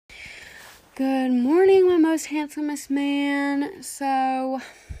Good morning, my most handsomest man. So,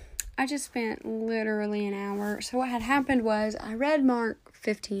 I just spent literally an hour. So, what had happened was I read Matthew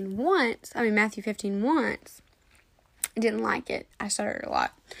 15 once. I didn't like it. I stuttered a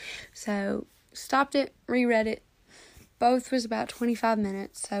lot. So, stopped it, reread it. Both was about 25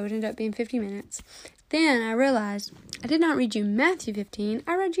 minutes, so it ended up being 50 minutes. Then I realized I did not read you Matthew 15,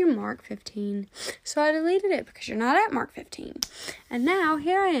 I read you Mark 15. So I deleted it because you're not at Mark 15. And now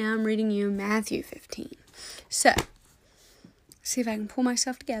here I am reading you Matthew 15. So, see if I can pull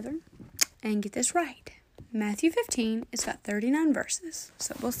myself together and get this right. Matthew 15 is got 39 verses,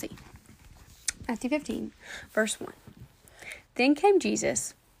 so we'll see. Matthew 15, verse 1. Then came to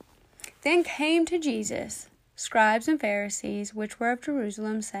Jesus scribes and Pharisees, which were of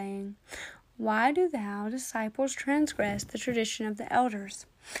Jerusalem, saying, Why do thou, disciples, transgress the tradition of the elders?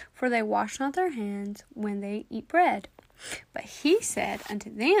 For they wash not their hands when they eat bread. But he said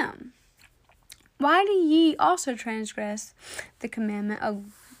unto them, Why do ye also transgress the commandment of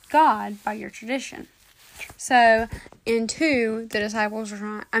God by your tradition? So, in 2,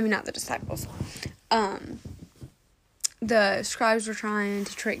 the scribes were trying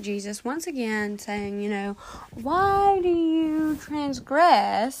to trick Jesus once again, saying, why do you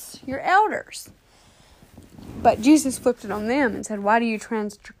transgress your elders? But Jesus flipped it on them and said, why do you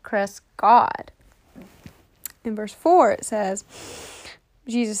transgress God? In verse 4 it says,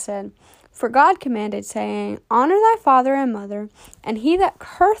 Jesus said, For God commanded, saying, Honor thy father and mother, and he that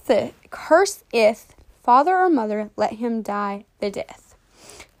curseth father or mother, let him die the death.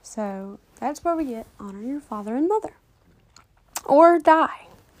 So that's where we get honor your father and mother. Or die.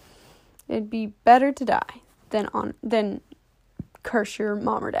 It'd be better to die than curse your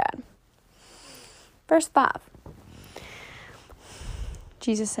mom or dad. Verse 5.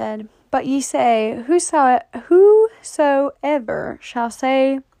 Jesus said, But ye say, Whosoever shall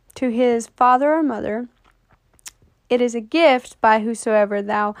say to his father or mother, It is a gift by whosoever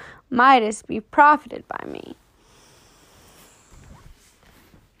thou mightest be profited by me,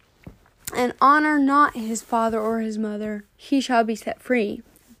 and honor not his father or his mother, he shall be set free.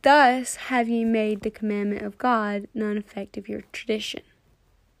 Thus have ye made the commandment of God none affected by your tradition.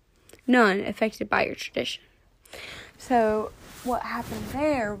 So what happened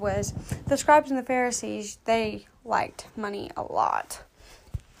there was the scribes and the Pharisees, they liked money a lot.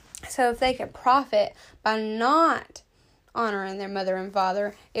 So if they could profit by not honoring their mother and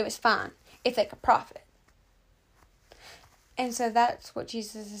father, it was fine if they could profit. And so that's what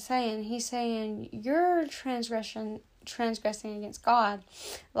Jesus is saying. He's saying, you're transgressing against God.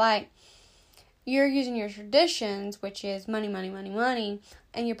 Like, you're using your traditions, which is money,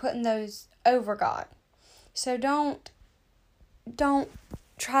 and you're putting those over God. So don't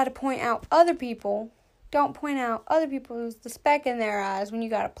try to point out other people. Don't point out other people's the speck in their eyes when you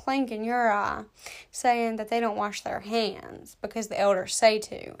got a plank in your eye, saying that they don't wash their hands because the elders say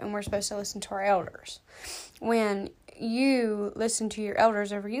to, and we're supposed to listen to our elders. When you listen to your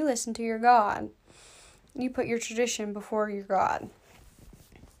elders over you listen to your God. You put your tradition before your God.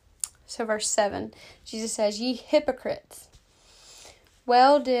 So verse 7, Jesus says, Ye hypocrites,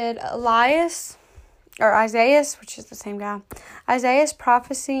 well did Isaiah, which is the same guy, Isaiah's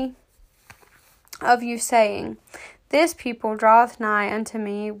prophecy of you, saying, This people draweth nigh unto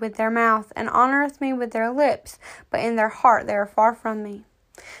me with their mouth, and honoureth me with their lips, but in their heart they are far from me.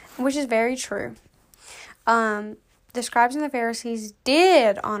 Which is very true. The scribes and the Pharisees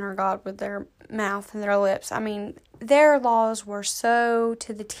did honor God with their mouth and their lips. I mean, their laws were so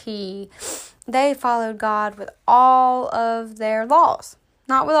to the T. They followed God with all of their laws.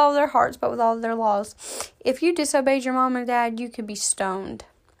 Not with all of their hearts, but with all of their laws. If you disobeyed your mom and dad, you could be stoned.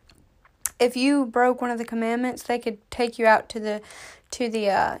 If you broke one of the commandments, they could take you out to the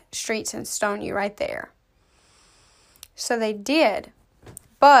streets and stone you right there. So they did.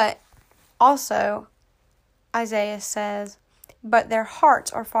 But also, Isaiah says, but their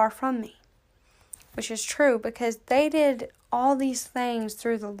hearts are far from me. Which is true, because they did all these things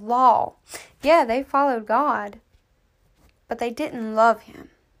through the law. Yeah, they followed God, but they didn't love Him.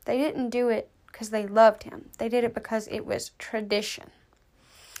 They didn't do it because they loved Him. They did it because it was tradition.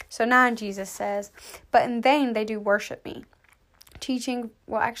 So 9, Jesus says, But in vain they do worship me,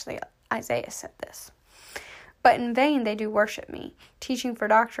 Isaiah said this. But in vain they do worship me, teaching for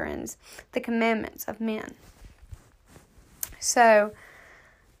doctrines the commandments of men. So,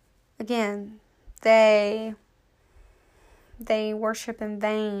 again, they worship in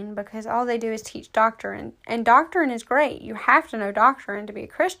vain because all they do is teach doctrine. And doctrine is great. You have to know doctrine to be a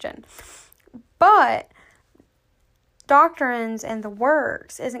Christian. But doctrines and the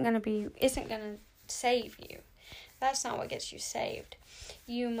works isn't going to save you. That's not what gets you saved.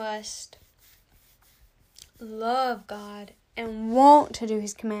 You must love God and want to do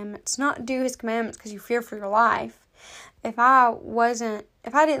His commandments, not do His commandments because you fear for your life. If I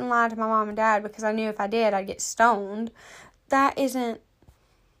didn't lie to my mom and dad because I knew if I did I'd get stoned, that's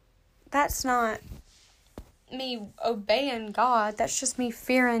not me obeying God. That's just me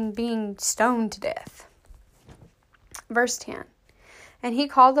fearing being stoned to death. Verse 10. And He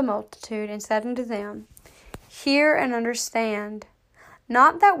called the multitude and said unto them, Hear and understand.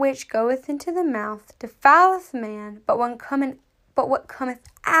 Not that which goeth into the mouth defileth a man, but what cometh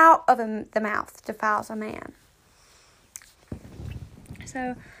out of the mouth defiles a man. So,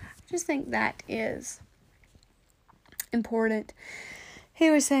 I just think that is important. He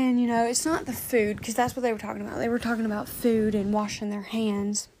was saying, it's not the food, because that's what they were talking about. They were talking about food and washing their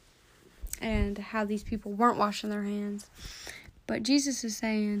hands, and how these people weren't washing their hands. But Jesus is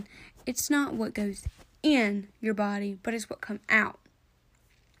saying, it's not what goes in your body, but it's what comes out.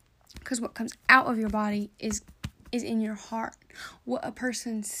 Because what comes out of your body is in your heart. What a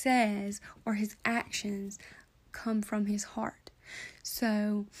person says or his actions come from his heart.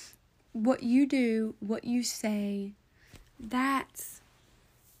 So what you do, what you say, that's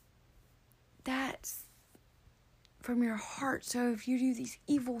from your heart. So if you do these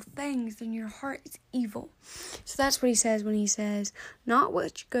evil things, then your heart is evil. So that's what he says when he says, not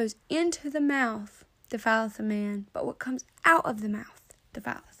what goes into the mouth defileth a man, but what comes out of the mouth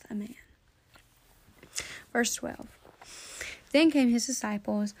defileth a man. Verse 12. Then came his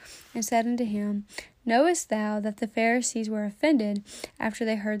disciples and said unto him, Knowest thou that the Pharisees were offended after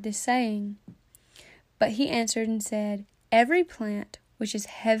they heard this saying? But he answered and said, Every plant which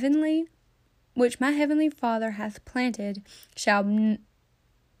my heavenly Father hath planted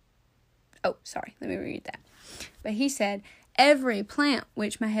But he said, Every plant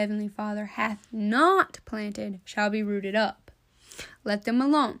which my heavenly Father hath not planted shall be rooted up. Let them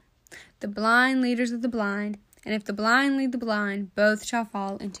alone. The blind leaders of the blind, and if the blind lead the blind, both shall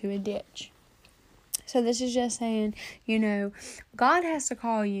fall into a ditch. So this is just saying, God has to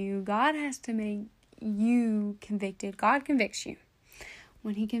call you. God has to make you convicted. God convicts you.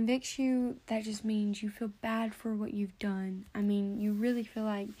 When He convicts you, that just means you feel bad for what you've done. I mean, you really feel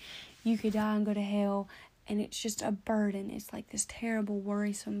like you could die and go to hell, and it's just a burden. It's like this terrible,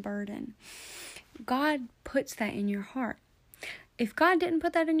 worrisome burden. God puts that in your heart. If God didn't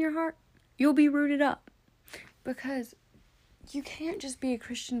put that in your heart, you'll be rooted up. Because you can't just be a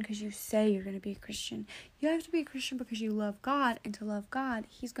Christian because you say you're going to be a Christian. You have to be a Christian because you love God. And to love God,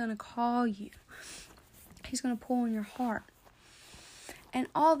 He's going to call you. He's going to pull on your heart. And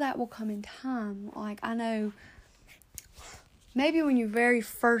all that will come in time. Like, I know, maybe when you very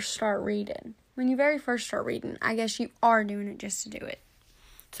first start reading, I guess you are doing it just to do it.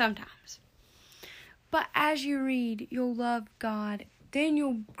 Sometimes. But as you read, you'll love God. Then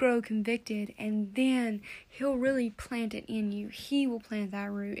you'll grow convicted, and then He'll really plant it in you. He will plant that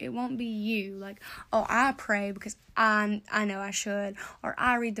root. It won't be you. Like, I pray because I know I should. Or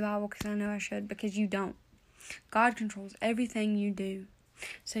I read the Bible because I know I should. Because you don't. God controls everything you do.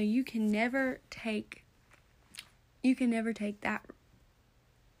 So you can never take that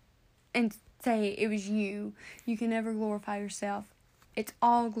and say it was you. You can never glorify yourself. It's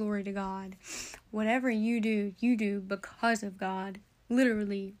all glory to God. Whatever you do because of God.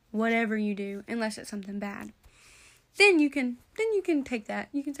 Literally, whatever you do, unless it's something bad. Then you can take that.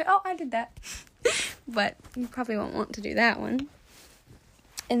 You can say, I did that. But you probably won't want to do that one.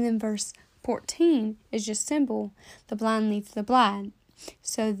 And then verse 14 is just simple. The blind leads the blind.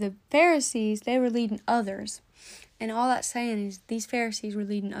 So the Pharisees, they were leading others. And all that's saying is these Pharisees were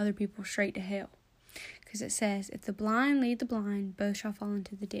leading other people straight to hell. Because it says, if the blind lead the blind, both shall fall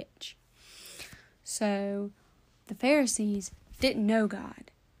into the ditch. So the Pharisees didn't know God.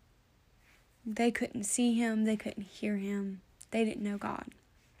 They couldn't see Him. They couldn't hear Him. They didn't know God.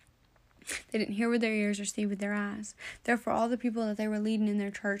 They didn't hear with their ears or see with their eyes. Therefore, all the people that they were leading in their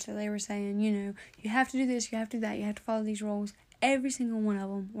church, that they were saying, you have to do this, you have to do that, you have to follow these rules. Every single one of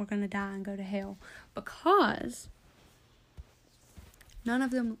them were going to die and go to hell. Because none of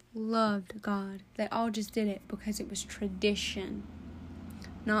them loved God. They all just did it because it was tradition.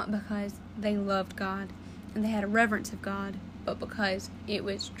 Not because they loved God and they had a reverence of God, but because it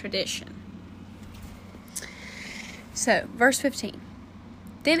was tradition. So, verse 15.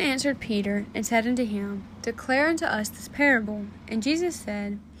 Then answered Peter and said unto him, Declare unto us this parable. And Jesus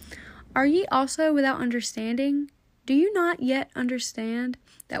said, Are ye also without understanding? Do you not yet understand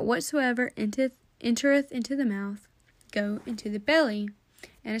that whatsoever entereth into the mouth go into the belly,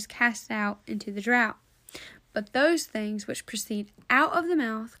 and is cast out into the drought? But those things which proceed out of the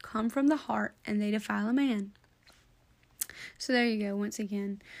mouth come from the heart, and they defile a man. So there you go. Once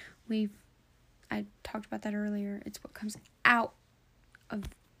again, I talked about that earlier. It's what comes out of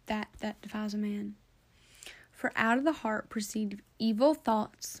that defiles a man. For out of the heart proceed evil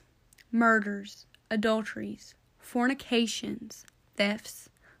thoughts, murders, adulteries, fornications, thefts,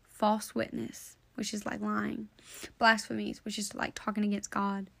 false witness, which is like lying, blasphemies, which is like talking against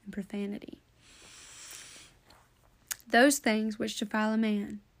God, and profanity. Those things which defile a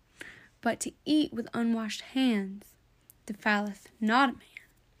man, but to eat with unwashed hands defileth not a man.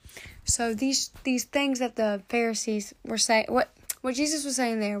 So these things that the Pharisees were saying, what Jesus was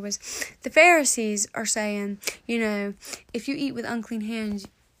saying there was, the Pharisees are saying, if you eat with unclean hands,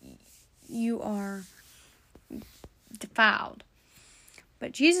 you are defiled.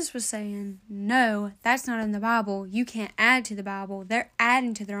 But Jesus was saying, no, that's not in the Bible. You can't add to the Bible. They're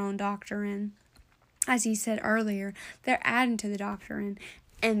adding to their own doctrine. As he said earlier, they're adding to the doctrine.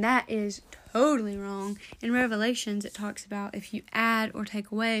 And that is totally wrong. In Revelations, it talks about if you add or take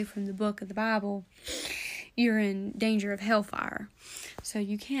away from the book of the Bible, you're in danger of hellfire. So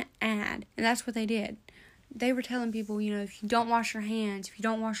you can't add. And that's what they did. They were telling people, if you don't wash your hands, if you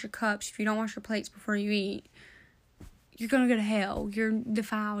don't wash your cups, if you don't wash your plates before you eat, you're going to go to hell. You're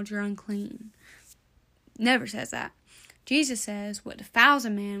defiled. You're unclean. Never says that. Jesus says what defiles a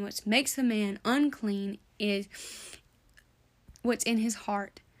man, what makes a man unclean, is what's in his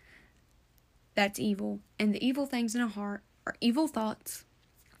heart. That's evil. And the evil things in a heart are evil thoughts,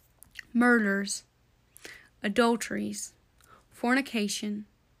 murders, adulteries, fornication,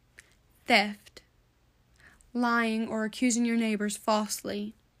 theft, lying or accusing your neighbors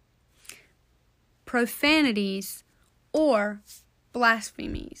falsely, profanities, or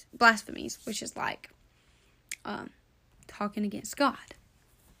blasphemies, which is like talking against God.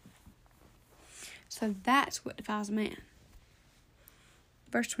 So that's what defiles a man.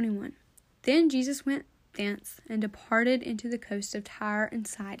 Verse 21. Then Jesus went thence and departed into the coast of Tyre and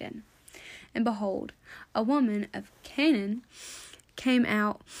Sidon. And behold, a woman of Canaan came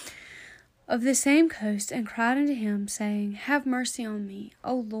out of the same coast and cried unto him, saying, Have mercy on me,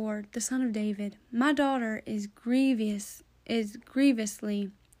 O Lord, the Son of David. My daughter is grievously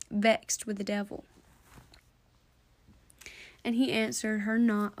vexed with the devil. And he answered her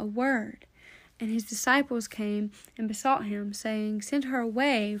not a word. And his disciples came and besought him, saying, Send her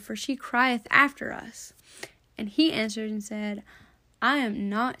away, for she crieth after us. And he answered and said, I am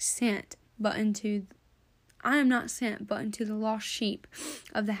not sent but unto the lost sheep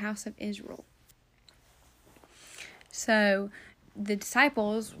of the house of Israel. So the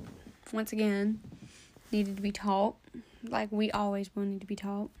disciples, once again, needed to be taught, like we always will need to be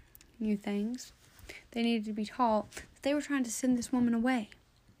taught new things. They needed to be taught that they were trying to send this woman away.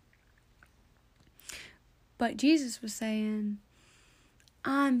 But Jesus was saying,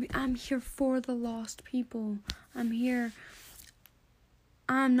 I'm here for the lost people. I'm here.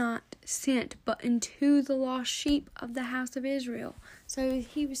 I'm not sent but into the lost sheep of the house of Israel. So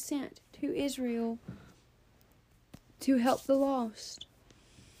he was sent to Israel to help the lost.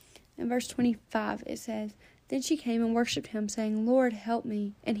 In verse 25 it says, Then she came and worshipped him, saying, Lord, help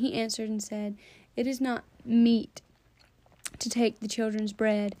me. And he answered and said, It is not meet to take the children's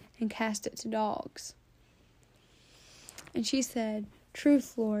bread and cast it to dogs. And she said,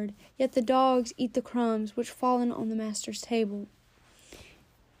 Truth, Lord, yet the dogs eat the crumbs which fallen on the master's table.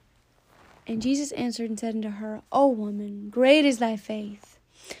 And Jesus answered and said unto her, O woman, great is thy faith.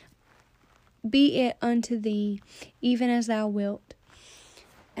 Be it unto thee, even as thou wilt.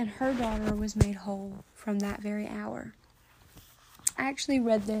 And her daughter was made whole from that very hour. I actually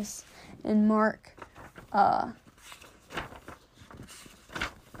read this in Mark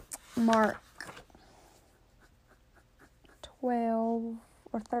 12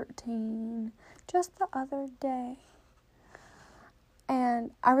 or 13 just the other day.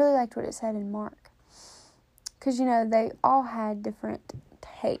 And I really liked what it said in Mark. Because, they all had different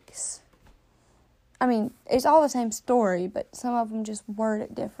takes. I mean, it's all the same story, but some of them just word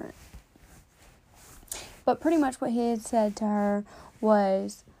it different. But pretty much what he had said to her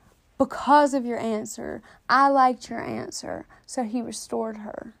was, because of your answer, I liked your answer. So he restored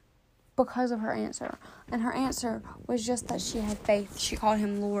her because of her answer. And her answer was just that she had faith. She called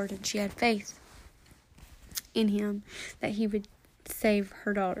him Lord, and she had faith in him that he would save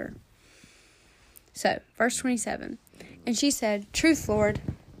her daughter. So, verse 27. And she said, Truth, Lord,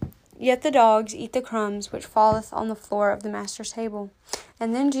 yet the dogs eat the crumbs which falleth on the floor of the master's table.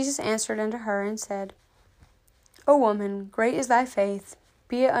 And then Jesus answered unto her and said, O woman, great is thy faith,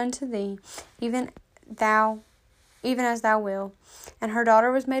 be it unto thee, even as thou wilt. And her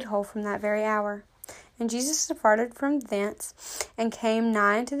daughter was made whole from that very hour. And Jesus departed from thence, and came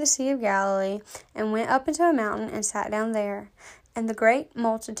nigh unto the Sea of Galilee, and went up into a mountain, and sat down there. And the great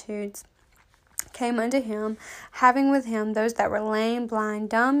multitudes came unto him, having with him those that were lame, blind,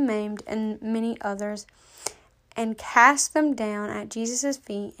 dumb, maimed, and many others, and cast them down at Jesus'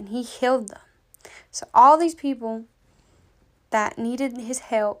 feet, and he healed them. So all these people that needed his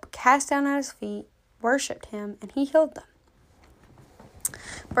help cast down at his feet, worshipped him, and he healed them.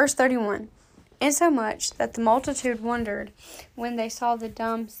 Verse 31, insomuch that the multitude wondered when they saw the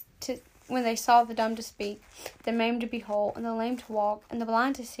dumb to speak, the maimed to be whole, and the lame to walk, and the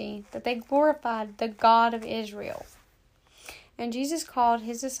blind to see, that they glorified the God of Israel. And Jesus called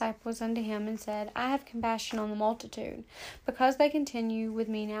his disciples unto him, and said, I have compassion on the multitude, because they continue with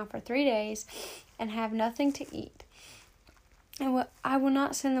me now for 3 days, and have nothing to eat. And I will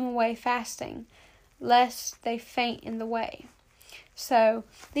not send them away fasting, lest they faint in the way. So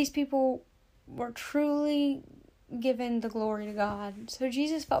these people were truly given the glory to God. So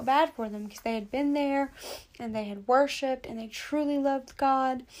Jesus felt bad for them because they had been there and they had worshipped and they truly loved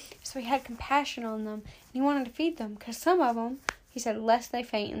God. So he had compassion on them and he wanted to feed them, because some of them, he said, lest they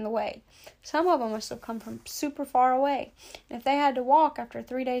faint in the way. Some of them must have come from super far away. And if they had to walk after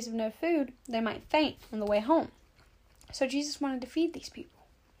 3 days of no food, they might faint on the way home. So Jesus wanted to feed these people.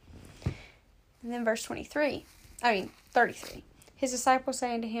 And then verse 33. His disciples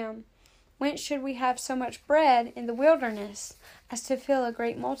say unto him, Whence should we have so much bread in the wilderness, as to fill a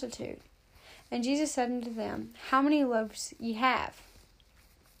great multitude? And Jesus said unto them, How many loaves ye have?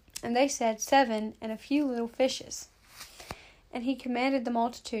 And they said, 7, and a few little fishes. And he commanded the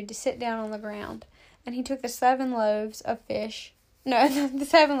multitude to sit down on the ground. And he took the 7 loaves and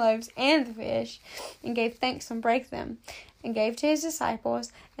the fish, and gave thanks and brake them, and gave to his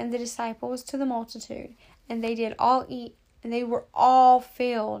disciples, and the disciples to the multitude. And they did all eat, and they were all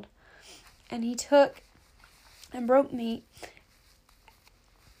filled. And he took and broke meat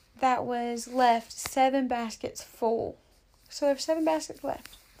that was left, 7 baskets full. So there were 7 baskets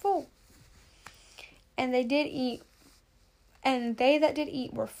left, full. And they did eat, and they that did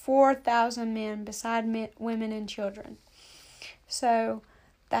eat were 4,000 men, beside women and children. So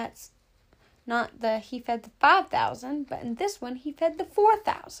that's not he fed the 5,000, but in this one he fed the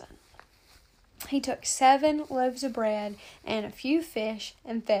 4,000. He took 7 loaves of bread and a few fish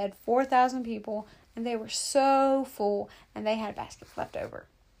and fed 4,000 people, and they were so full, and they had baskets left over.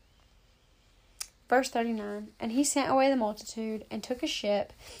 Verse 39, And he sent away the multitude, and took a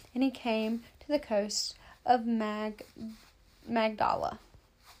ship, and he came to the coast of Magdala.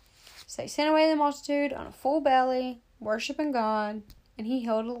 So he sent away the multitude on a full belly, worshiping God, and he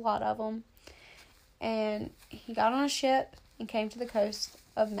healed a lot of them. And he got on a ship and came to the coast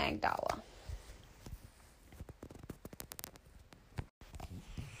of Magdala.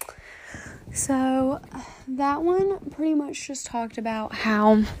 So that one pretty much just talked about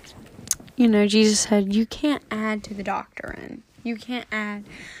how, Jesus said you can't add to the doctrine. You can't add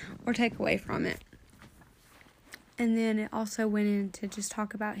or take away from it. And then it also went in to just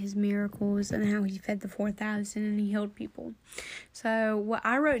talk about his miracles and how he fed the 4,000 and he healed people. So what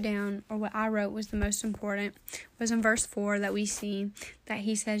I wrote was the most important, was in verse 4 that we see that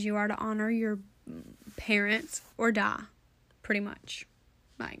he says you are to honor your parents or die, pretty much.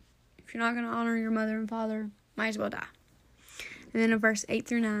 Like, if you're not going to honor your mother and father, might as well die. And then in verse 8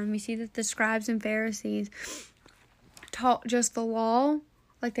 through 9, we see that the scribes and Pharisees taught just the law.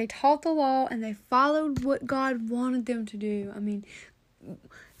 Like, they taught the law and they followed what God wanted them to do. I mean,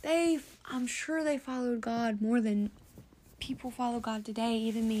 I'm sure they followed God more than people follow God today,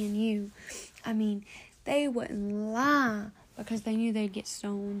 even me and you. I mean, they wouldn't lie because they knew they'd get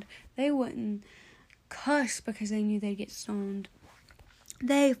stoned. They wouldn't cuss because they knew they'd get stoned.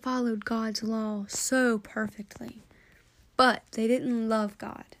 They followed God's law so perfectly, but they didn't love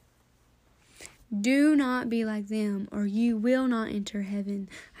God. Do not be like them, or you will not enter heaven.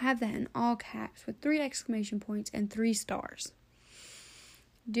 I have that in all caps with 3 exclamation points and 3 stars.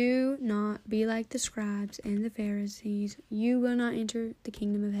 Do not be like the scribes and the Pharisees. You will not enter the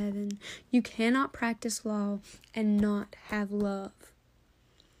kingdom of heaven. You cannot practice law and not have love.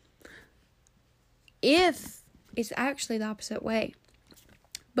 If it's actually the opposite way.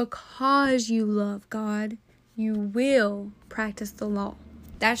 Because you love God, you will practice the law.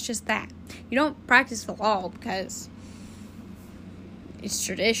 That's just that. You don't practice the law because it's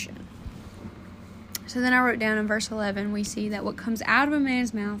tradition. So then I wrote down in verse 11, we see that what comes out of a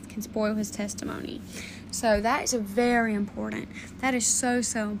man's mouth can spoil his testimony. So that is very important. That is so,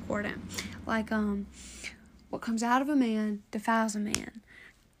 so important. Like, what comes out of a man defiles a man.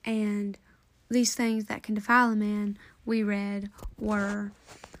 And these things that can defile a man, we read, were,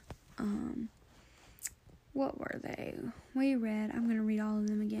 what were they? I'm going to read all of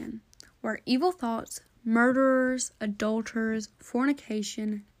them again. Were evil thoughts, murderers, adulterers,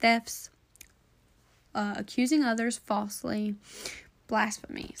 fornication, thefts, accusing others falsely,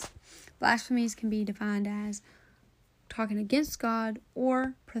 blasphemies. Blasphemies can be defined as talking against God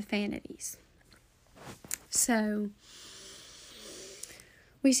or profanities. So,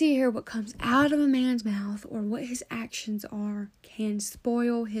 we see here what comes out of a man's mouth or what his actions are can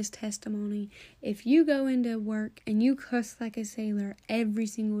spoil his testimony. If you go into work and you cuss like a sailor every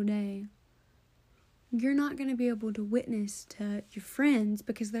single day, you're not going to be able to witness to your friends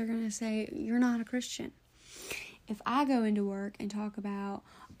because they're going to say, you're not a Christian. If I go into work and talk about,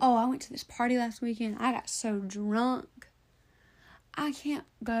 I went to this party last weekend, I got so drunk, I can't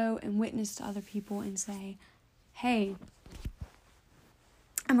go and witness to other people and say, hey,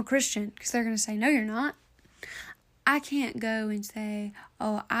 I'm a Christian, because they're going to say, no, you're not. I can't go and say,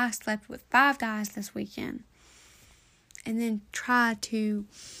 I slept with 5 guys this weekend, and then try to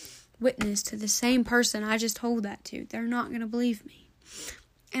witness to the same person I just told that to. They're not going to believe me.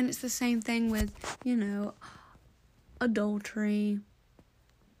 And it's the same thing with, adultery,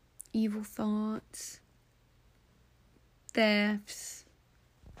 evil thoughts, thefts,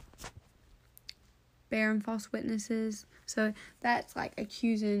 bearing false witnesses. So that's like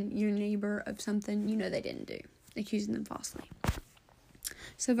accusing your neighbor of something they didn't do, accusing them falsely.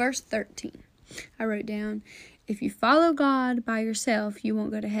 So verse 13, I wrote down, if you follow God by yourself, you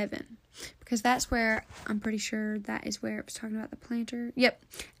won't go to heaven. Because that's where, I'm pretty sure that is where it was talking about the planter. Yep,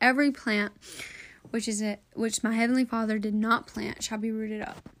 every plant which my heavenly Father did not plant shall be rooted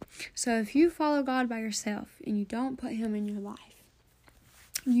up. So if you follow God by yourself and you don't put Him in your life,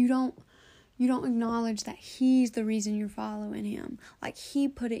 you don't acknowledge that He's the reason you're following Him. Like He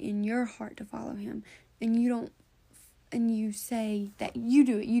put it in your heart to follow Him, and you say that you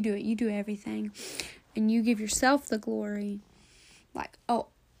do everything, and you give yourself the glory. Like,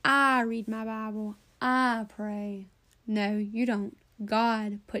 I read my Bible, I pray. No, you don't.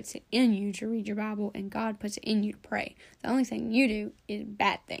 God puts it in you to read your Bible, and God puts it in you to pray. The only thing you do is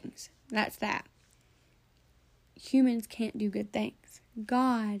bad things. That's that. Humans can't do good things.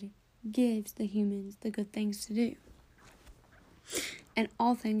 God gives the humans the good things to do. And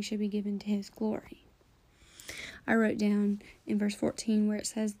all things should be given to His glory. I wrote down in verse 14 where it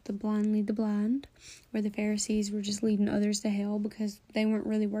says, the blind lead the blind, where the Pharisees were just leading others to hell because they weren't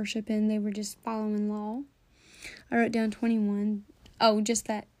really worshiping, they were just following law. I wrote down 21, just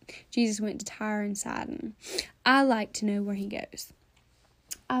that Jesus went to Tyre and Sidon. I like to know where He goes.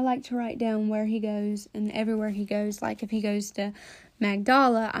 I like to write down where He goes, and everywhere He goes, like if He goes to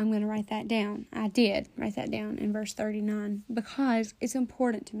Magdala, I'm going to write that down. I did write that down in verse 39 because it's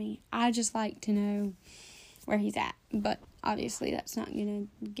important to me. I just like to know where He's at, but obviously that's not going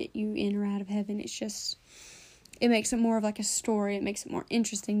to get you in or out of heaven. It's just, it makes it more of like a story. It makes it more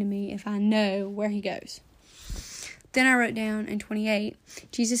interesting to me if I know where He goes. Then I wrote down in 28,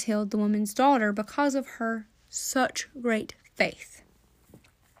 Jesus healed the woman's daughter because of her such great faith.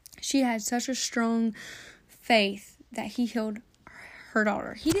 She had such a strong faith that He healed her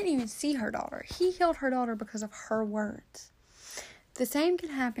daughter. He didn't even see her daughter. He healed her daughter because of her words. The same can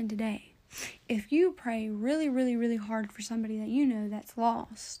happen today. If you pray really, really, really hard for somebody that you know that's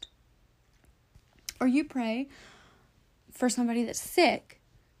lost, or you pray for somebody that's sick,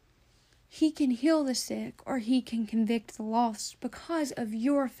 He can heal the sick or He can convict the lost because of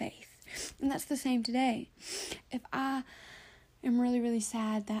your faith. And that's the same today. If I am really, really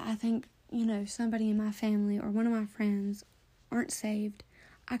sad that I think, somebody in my family or one of my friends aren't saved,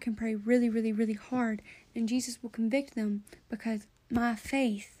 I can pray really, really, really hard and Jesus will convict them because my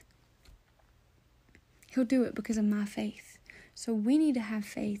faith. He'll do it because of my faith. So we need to have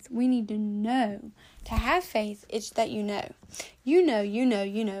faith. We need to know. To have faith, it's that you know. You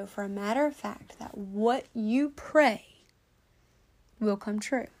know for a matter of fact that what you pray will come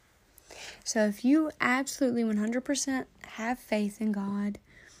true. So if you absolutely 100% have faith in God,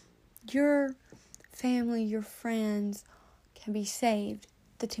 your family, your friends can be saved.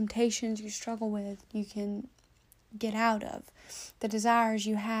 The temptations you struggle with, you can get out of. The desires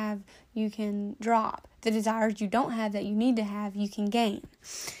you have, you can drop. The desires you don't have that you need to have, you can gain.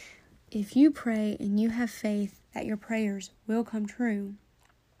 If you pray and you have faith that your prayers will come true,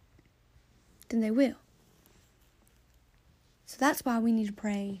 then they will. So that's why we need to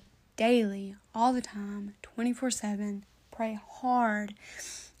pray daily, all the time, 24/7. Pray hard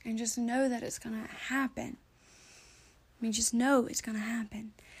and just know that it's going to happen. Just know it's going to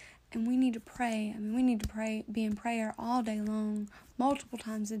happen. And we need to pray. We need to pray, be in prayer all day long, multiple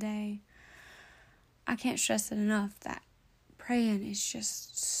times a day. I can't stress it enough that praying is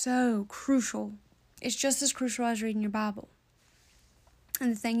just so crucial. It's just as crucial as reading your Bible.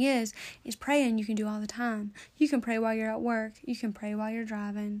 And the thing is praying you can do all the time. You can pray while you're at work. You can pray while you're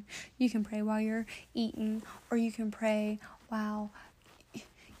driving. You can pray while you're eating. Or you can pray while...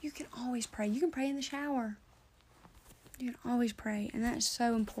 You can always pray. You can pray in the shower. You can always pray. And that is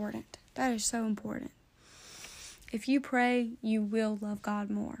so important. That is so important. If you pray, you will love God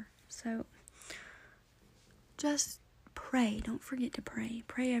more. So, just pray. Don't forget to pray.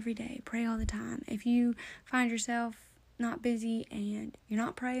 Pray every day. Pray all the time. If you find yourself not busy and you're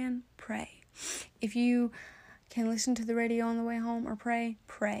not praying, pray. If you can listen to the radio on the way home or pray,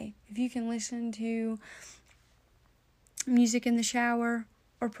 pray. If you can listen to music in the shower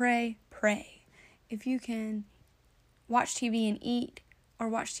or pray, pray. If you can watch TV and eat, or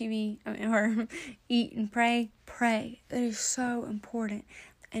watch TV, or eat and pray, pray. It is so important,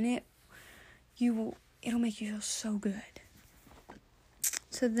 and it'll make you feel so good.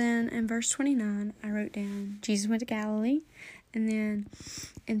 So then in verse 29, I wrote down, Jesus went to Galilee, and then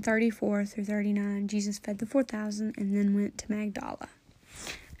in 34 through 39, Jesus fed the 4,000 and then went to Magdala.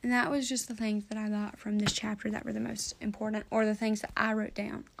 And that was just the things that I got from this chapter that were the most important, or the things that I wrote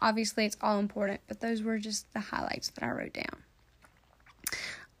down. Obviously, it's all important, but those were just the highlights that I wrote down.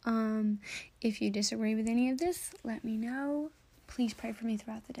 If you disagree with any of this, let me know. Please pray for me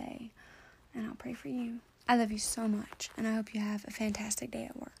throughout the day, and I'll pray for you. I love you so much, and I hope you have a fantastic day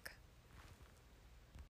at work.